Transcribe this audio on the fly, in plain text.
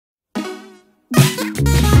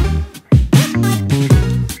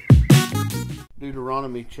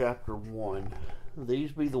Deuteronomy chapter 1.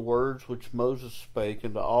 These be the words which Moses spake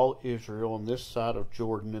unto all Israel on this side of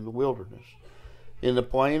Jordan in the wilderness, in the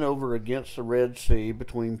plain over against the Red Sea,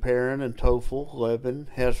 between Paran and Tophel, Lebanon,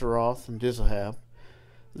 Hazeroth, and Dizahab.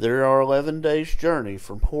 There are 11 days' journey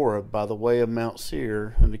from Horeb by the way of Mount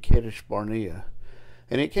Seir unto Kadesh Barnea.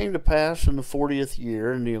 And it came to pass in the 40th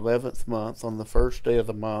year, in the 11th month, on the first day of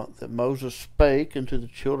the month, that Moses spake unto the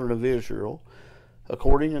children of Israel,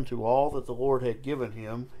 according unto all that the Lord had given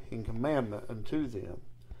him in commandment unto them.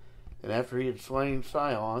 And after he had slain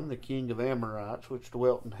Sihon, the king of Amorites, which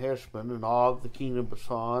dwelt in Heshbon, and Og, the king of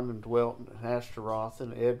Bashan, and dwelt in Ashtaroth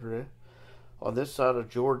and Edrei, on this side of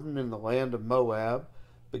Jordan, in the land of Moab,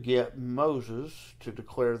 begat Moses to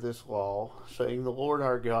declare this law, saying, The Lord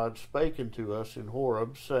our God spake unto us in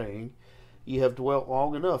Horeb, saying, Ye have dwelt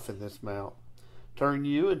long enough in this mount. Turn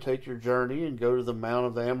you and take your journey, and go to the mount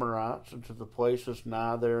of the Amorites, and to the places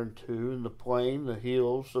nigh thereunto, in the plain, the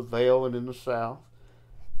hills, the vale, and in the south,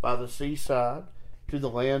 by the seaside, to the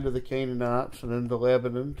land of the Canaanites, and unto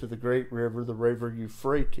Lebanon, to the great river, the river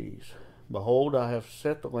Euphrates. Behold, I have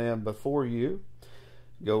set the land before you.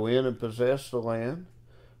 Go in and possess the land,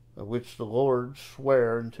 of which the Lord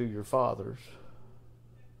sware unto your fathers,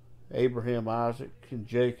 Abraham, Isaac, and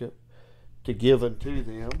Jacob, to give unto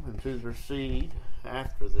them, and to their seed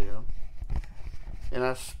after them. And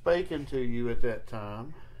I spake unto you at that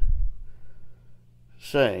time,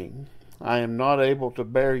 saying, I am not able to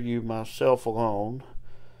bear you myself alone.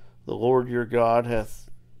 The Lord your God hath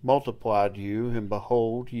multiplied you, and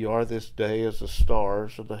behold, ye are this day as the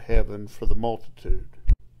stars of the heaven for the multitude.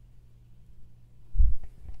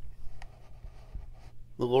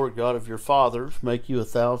 The Lord God of your fathers make you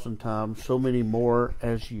 1,000 times so many more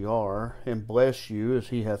as ye are, and bless you as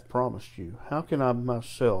he hath promised you. How can I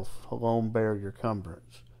myself alone bear your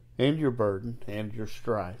cumbrance, and your burden, and your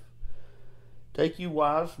strife? Take you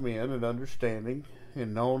wise men and understanding,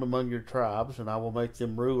 and known among your tribes, and I will make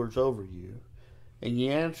them rulers over you. And ye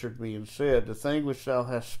answered me and said, The thing which thou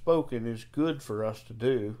hast spoken is good for us to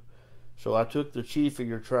do. So I took the chief of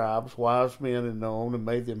your tribes, wise men and known, and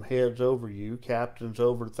made them heads over you, captains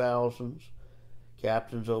over thousands,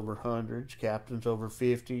 captains over hundreds, captains over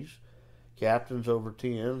 50s, captains over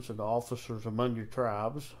 10s, and officers among your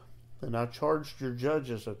tribes. And I charged your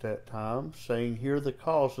judges at that time, saying, Hear the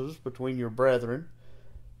causes between your brethren,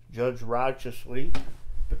 judge righteously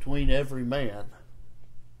between every man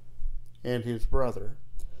and his brother,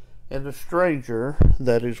 and the stranger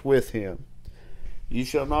that is with him. Ye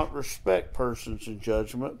shall not respect persons in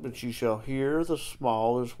judgment, but ye shall hear the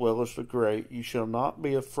small as well as the great. Ye shall not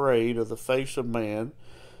be afraid of the face of man,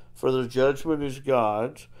 for the judgment is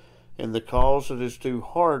God's, and the cause that is too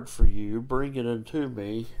hard for you, bring it unto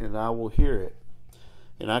me, and I will hear it.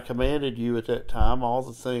 And I commanded you at that time all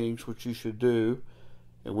the things which you should do.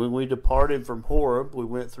 And when we departed from Horeb, we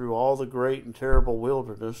went through all the great and terrible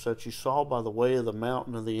wilderness that ye saw by the way of the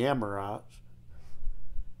mountain of the Amorites,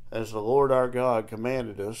 as the Lord our God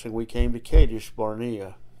commanded us, and we came to Kadesh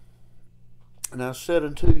Barnea. And I said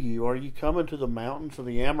unto you, Are ye come unto the mountains of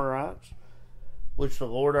the Amorites, which the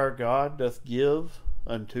Lord our God doth give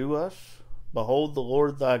unto us? Behold, the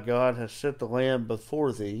Lord thy God hath set the land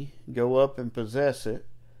before thee. Go up and possess it,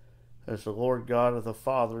 as the Lord God of the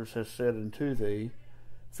fathers hath said unto thee.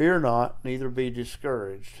 Fear not, neither be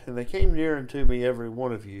discouraged. And they came near unto me every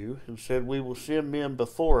one of you, and said, We will send men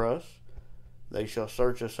before us. They shall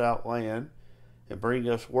search us out land, and bring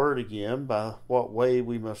us word again by what way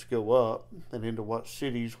we must go up, and into what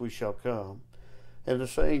cities we shall come. And the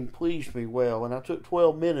saying pleased me well. And I took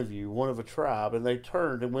 12 men of you, one of a tribe, and they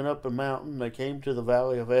turned and went up a mountain. They came to the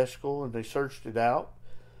valley of Eshcol, and they searched it out.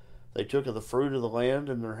 They took of the fruit of the land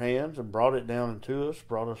in their hands, and brought it down unto us,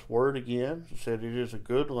 brought us word again, and said, It is a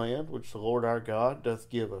good land which the Lord our God doth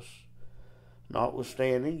give us.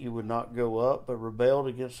 Notwithstanding, you would not go up, but rebelled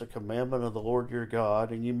against the commandment of the Lord your God,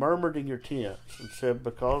 and ye murmured in your tents, and said,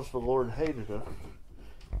 Because the Lord hated us,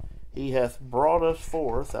 he hath brought us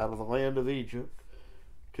forth out of the land of Egypt,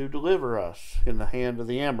 to deliver us in the hand of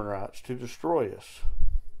the Amorites, to destroy us.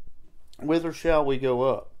 Whither shall we go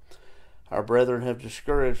up? Our brethren have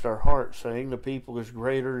discouraged our hearts, saying, The people is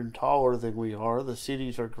greater and taller than we are. The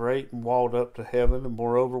cities are great and walled up to heaven, and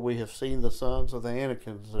moreover we have seen the sons of the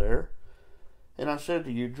Anakims there. And I said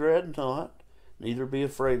to you, Dread not, neither be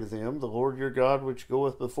afraid of them. The Lord your God which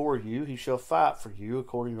goeth before you, he shall fight for you,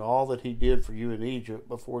 according to all that he did for you in Egypt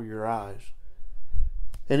before your eyes.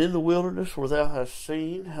 And in the wilderness where thou hast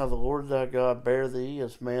seen how the Lord thy God bare thee,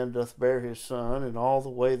 as man doth bear his son, and all the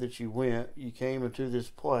way that ye went, ye came into this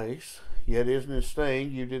place. Yet in this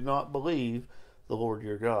thing you did not believe the Lord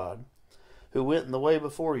your God, who went in the way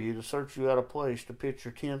before you to search you out a place to pitch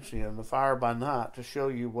your tents in, the fire by night to show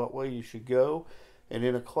you what way you should go, and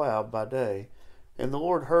in a cloud by day. And the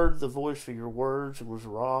Lord heard the voice of your words, and was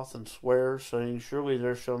wroth, and sware, saying, Surely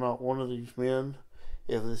there shall not one of these men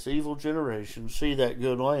of this evil generation see that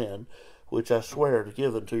good land which I swear to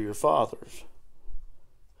give unto your fathers,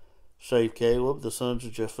 save Caleb the sons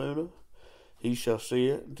of Jephunneh. He shall see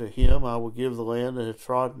it, and to him I will give the land that hath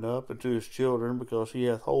trodden up, and to his children, because he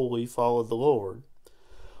hath wholly followed the Lord.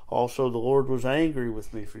 Also the Lord was angry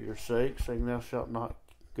with me for your sake, saying, Thou shalt not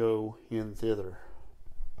go in thither.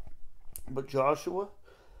 But Joshua,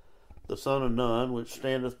 the son of Nun, which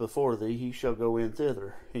standeth before thee, he shall go in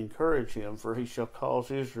thither. Encourage him, for he shall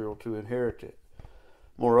cause Israel to inherit it.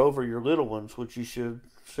 Moreover, your little ones, which ye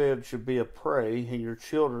said should be a prey, and your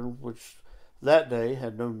children, which that day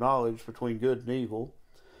had no knowledge between good and evil,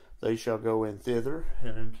 they shall go in thither,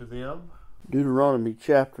 and into them. Deuteronomy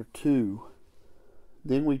chapter 2.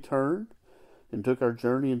 Then we turned, and took our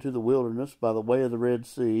journey into the wilderness by the way of the Red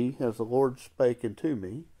Sea, as the Lord spake unto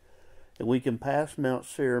me. And we compassed Mount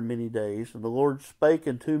Seir many days, and the Lord spake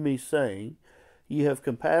unto me, saying, Ye have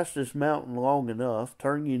compassed this mountain long enough.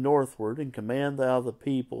 Turn ye northward, and command thou the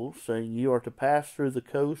people, saying, Ye are to pass through the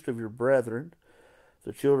coast of your brethren,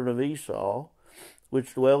 the children of Esau,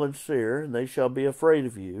 which dwell in Seir, and they shall be afraid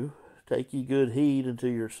of you. Take ye good heed unto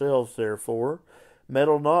yourselves, therefore.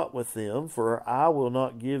 Meddle not with them, for I will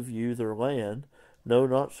not give you their land, no,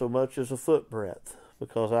 not so much as a footbreadth,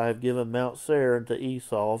 because I have given Mount Seir unto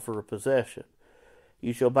Esau for a possession.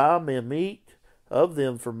 You shall buy me meat of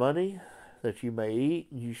them for money, that you may eat,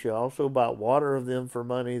 and you shall also buy water of them for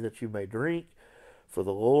money, that you may drink. For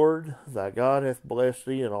the Lord thy God hath blessed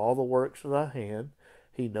thee in all the works of thy hand.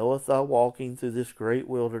 He knoweth thy walking through this great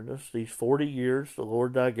wilderness. These 40 years the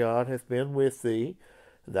Lord thy God hath been with thee,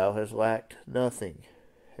 and thou hast lacked nothing.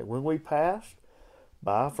 And when we passed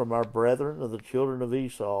by from our brethren of the children of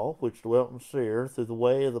Esau, which dwelt in Seir, through the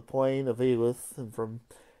way of the plain of Elith, and from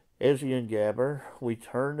Ezion-Gaber, we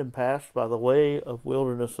turned and passed by the way of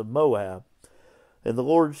wilderness of Moab. And the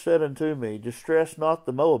Lord said unto me, Distress not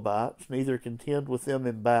the Moabites, neither contend with them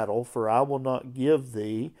in battle, for I will not give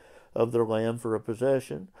thee of their land for a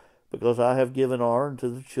possession, because I have given Ar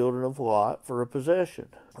unto the children of Lot for a possession.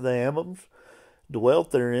 The Ammons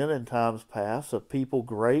dwelt therein in times past, a people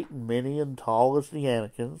great and many and tall as the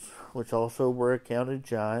Anakims, which also were accounted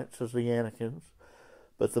giants as the Anakims,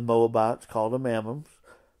 but the Moabites called them Ammons.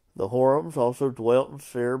 The Horims also dwelt in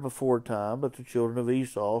Seir before time, but the children of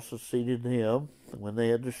Esau succeeded him, and when they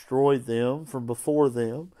had destroyed them from before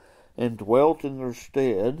them, and dwelt in their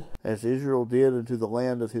stead, as Israel did unto the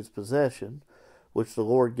land of his possession, which the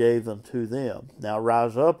Lord gave unto them. Now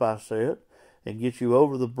rise up, I said, and get you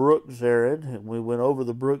over the brook Zered. And we went over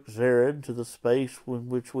the brook Zered to the space in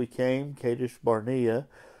which we came, Kadesh Barnea,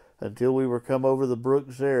 until we were come over the brook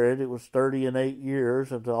Zered. It was 38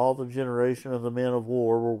 years, until all the generation of the men of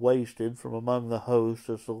war were wasted from among the hosts,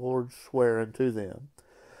 as the Lord sware unto them.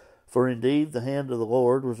 For indeed the hand of the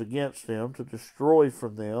Lord was against them, to destroy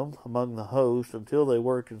from them among the host until they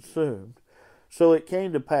were consumed. So it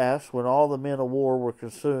came to pass, when all the men of war were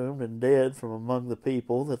consumed and dead from among the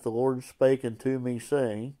people, that the Lord spake unto me,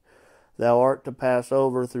 saying, Thou art to pass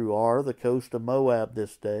over through Ar, the coast of Moab,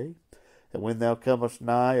 this day. And when thou comest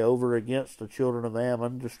nigh over against the children of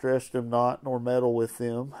Ammon, distress them not, nor meddle with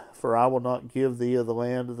them, for I will not give thee of the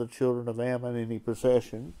land of the children of Ammon any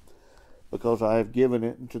possession, because I have given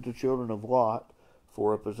it unto the children of Lot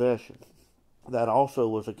for a possession. That also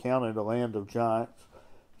was accounted a land of giants.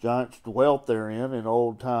 Giants dwelt therein in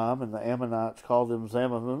old time, and the Ammonites called them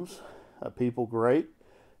Zamavims, a people great,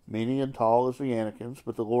 many and tall as the Anakims,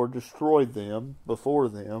 but the Lord destroyed them before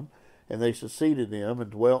them, and they succeeded them,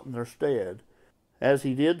 and dwelt in their stead. As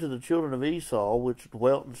he did to the children of Esau, which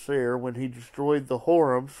dwelt in Seir, when he destroyed the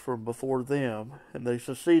Horims from before them, and they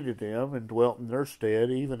succeeded them, and dwelt in their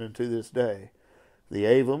stead, even unto this day. The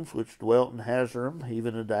Avims, which dwelt in Hazerim,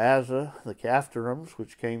 even unto Azza, the Caphtorims,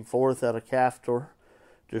 which came forth out of Caphtor,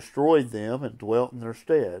 destroyed them, and dwelt in their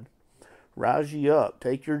stead. Rise ye up,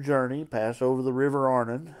 take your journey, pass over the river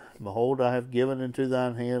Arnon. Behold, I have given into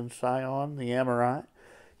thine hand Sihon the Amorite,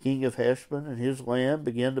 king of Heshbon, and his land.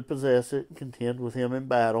 Begin to possess it, and contend with him in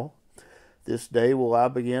battle. This day will I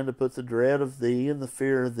begin to put the dread of thee and the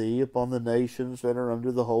fear of thee upon the nations that are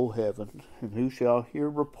under the whole heaven. And who shall hear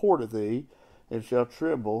report of thee, and shall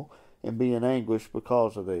tremble, and be in anguish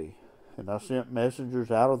because of thee. And I sent messengers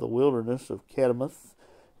out of the wilderness of Kedemoth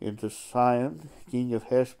into Sihon, king of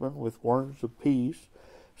Heshbon, with words of peace,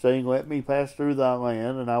 saying, Let me pass through thy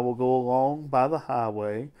land, and I will go along by the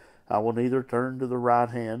highway. I will neither turn to the right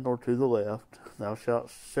hand nor to the left. Thou shalt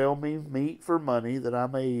sell me meat for money that I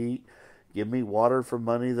may eat. Give me water for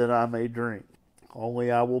money that I may drink. Only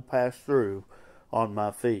I will pass through on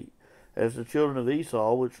my feet. As the children of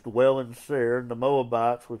Esau, which dwell in Seir, and the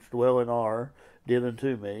Moabites, which dwell in Ar, did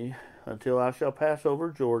unto me, until I shall pass over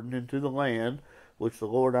Jordan into the land which the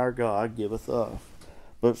Lord our God giveth us.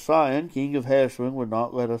 But Sihon, king of Heshbon, would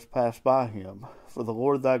not let us pass by him. For the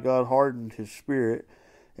Lord thy God hardened his spirit,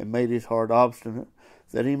 and made his heart obstinate,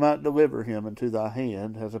 that he might deliver him into thy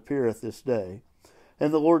hand, as appeareth this day.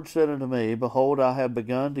 And the Lord said unto me, Behold, I have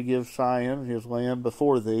begun to give Sihon his land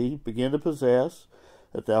before thee. Begin to possess,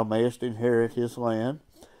 that thou mayest inherit his land.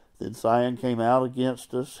 Then Sihon came out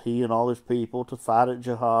against us, he and all his people, to fight at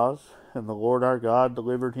Jahaz. And the Lord our God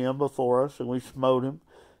delivered him before us, and we smote him,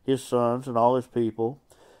 his sons, and all his people.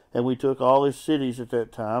 And we took all his cities at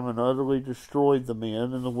that time, and utterly destroyed the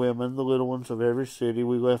men and the women, the little ones of every city.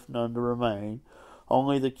 We left none to remain.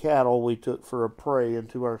 Only the cattle we took for a prey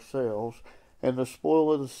unto ourselves, and the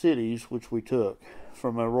spoil of the cities which we took.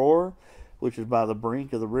 From Aroer, which is by the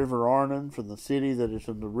brink of the river Arnon, from the city that is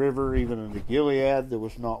in the river, even unto Gilead, there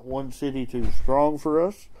was not one city too strong for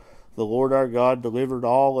us. The Lord our God delivered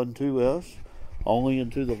all unto us. Only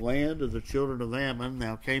unto the land of the children of Ammon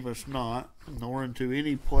thou camest not, nor unto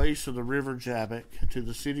any place of the river Jabbok, to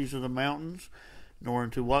the cities of the mountains, nor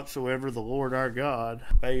unto whatsoever the Lord our God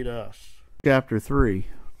bade us. Chapter 3.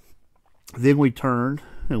 Then we turned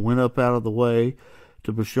and went up out of the way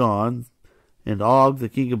to Bashan, and Og the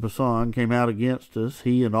king of Bashan came out against us,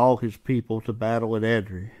 he and all his people, to battle at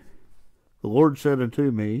Edrei. The Lord said unto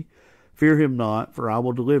me, Fear him not, for I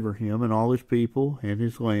will deliver him and all his people and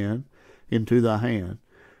his land into thy hand.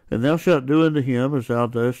 And thou shalt do unto him as thou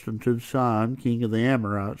dost unto Sihon, king of the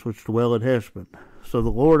Amorites, which dwell at Heshbon. So the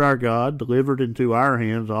Lord our God delivered into our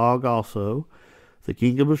hands Og also, the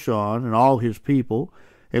king of Bashan, and all his people,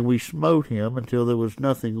 and we smote him until there was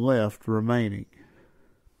nothing left remaining.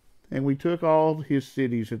 And we took all his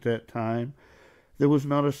cities at that time. There was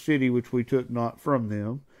not a city which we took not from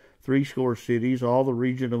them. 80 cities, all the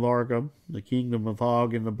region of Argob, the kingdom of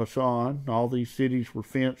Og in the Bashan. All these cities were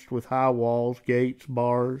fenced with high walls, gates,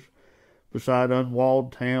 bars, beside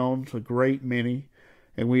unwalled towns, a great many.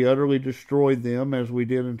 And we utterly destroyed them, as we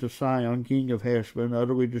did unto Sihon, king of Heshbon,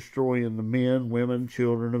 utterly destroying the men, women,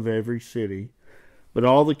 children of every city. But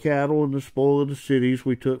all the cattle and the spoil of the cities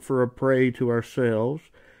we took for a prey to ourselves.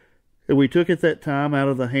 And we took at that time out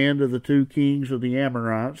of the hand of the 2 kings of the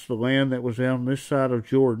Amorites the land that was on this side of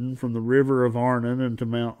Jordan, from the river of Arnon unto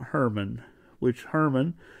Mount Hermon, which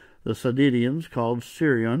Hermon the Sidonians called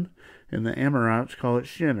Sirion, and the Amorites call it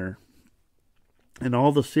Shinar. And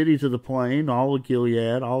all the cities of the plain, all of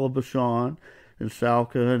Gilead, all of Bashan, and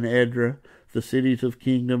Salcah and Edrei, the cities of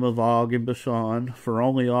kingdom of Og and Bashan, for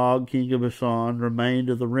only Og, king of Bashan, remained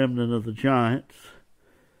of the remnant of the giants.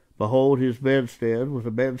 Behold, his bedstead was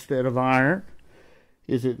a bedstead of iron.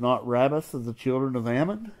 Is it not Rabbath of the children of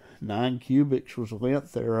Ammon? 9 cubits was the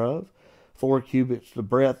length thereof, 4 cubits the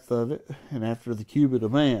breadth of it, and after the cubit a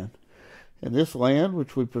man. And this land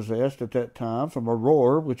which we possessed at that time, from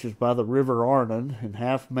Aroer, which is by the river Arnon, and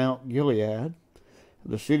half Mount Gilead,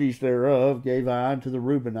 the cities thereof gave I unto the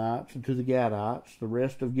Reubenites and to the Gadites, the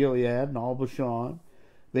rest of Gilead and all Bashan.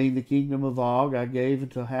 Being the kingdom of Og, I gave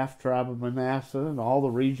unto half tribe of Manasseh, and all the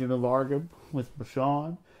region of Argob with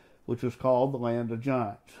Bashan, which was called the land of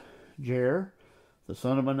giants. Jair, the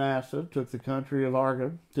son of Manasseh, took the country of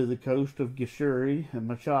Argob to the coast of Geshuri and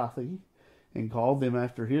Machathi, and called them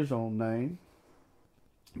after his own name.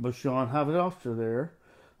 Bashan haveth there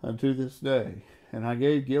unto this day. And I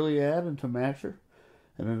gave Gilead unto Masher,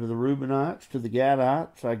 and unto the Reubenites, to the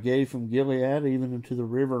Gadites, I gave from Gilead even unto the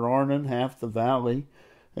river Arnon half the valley,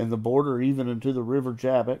 and the border even unto the river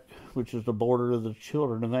Jabbok, which is the border of the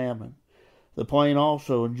children of Ammon. The plain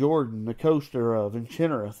also, and Jordan, the coast thereof, and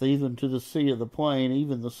Chinnereth, even to the sea of the plain,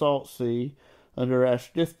 even the salt sea, under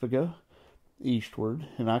Ashdithpagah, eastward.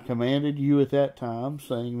 And I commanded you at that time,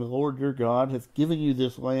 saying, The Lord your God hath given you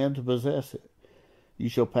this land to possess it. You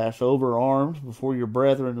shall pass over arms before your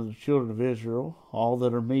brethren of the children of Israel, all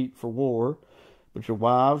that are meet for war. But your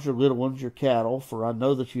wives, your little ones, your cattle, for I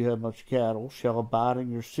know that you have much cattle, shall abide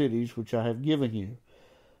in your cities which I have given you,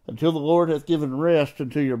 until the Lord hath given rest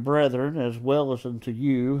unto your brethren, as well as unto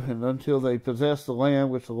you, and until they possess the land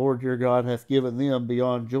which the Lord your God hath given them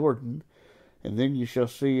beyond Jordan. And then you shall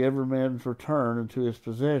see every man's return unto his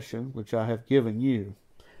possession, which I have given you.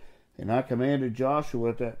 And I commanded Joshua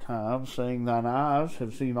at that time, saying, Thine eyes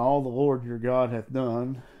have seen all the Lord your God hath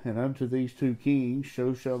done, and unto these 2 kings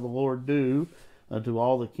so shall the Lord do, unto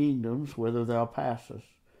all the kingdoms whither thou passest.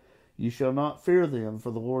 You shall not fear them, for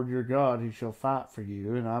the Lord your God, he shall fight for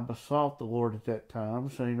you. And I besought the Lord at that time,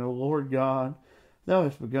 saying, O Lord God, thou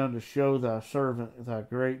hast begun to show thy servant thy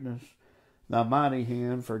greatness, thy mighty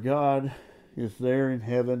hand, for God is there in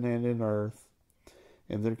heaven and in earth,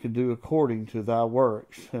 and that can do according to thy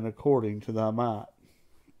works and according to thy might.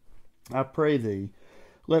 I pray thee,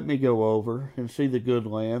 let me go over and see the good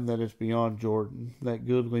land that is beyond Jordan, that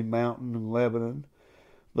goodly mountain in Lebanon.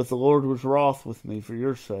 But the Lord was wroth with me for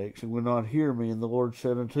your sakes, and would not hear me. And the Lord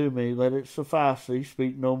said unto me, Let it suffice thee,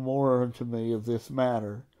 speak no more unto me of this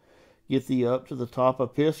matter. Get thee up to the top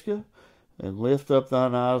of Pisgah, and lift up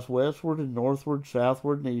thine eyes westward, and northward,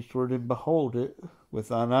 southward, and eastward, and behold it with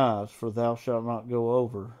thine eyes, for thou shalt not go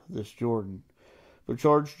over this Jordan. But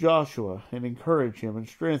charge Joshua, and encourage him, and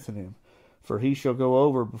strengthen him, for he shall go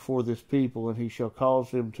over before this people, and he shall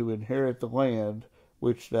cause them to inherit the land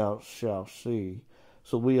which thou shalt see.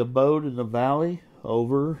 So we abode in the valley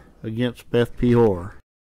over against Beth Peor.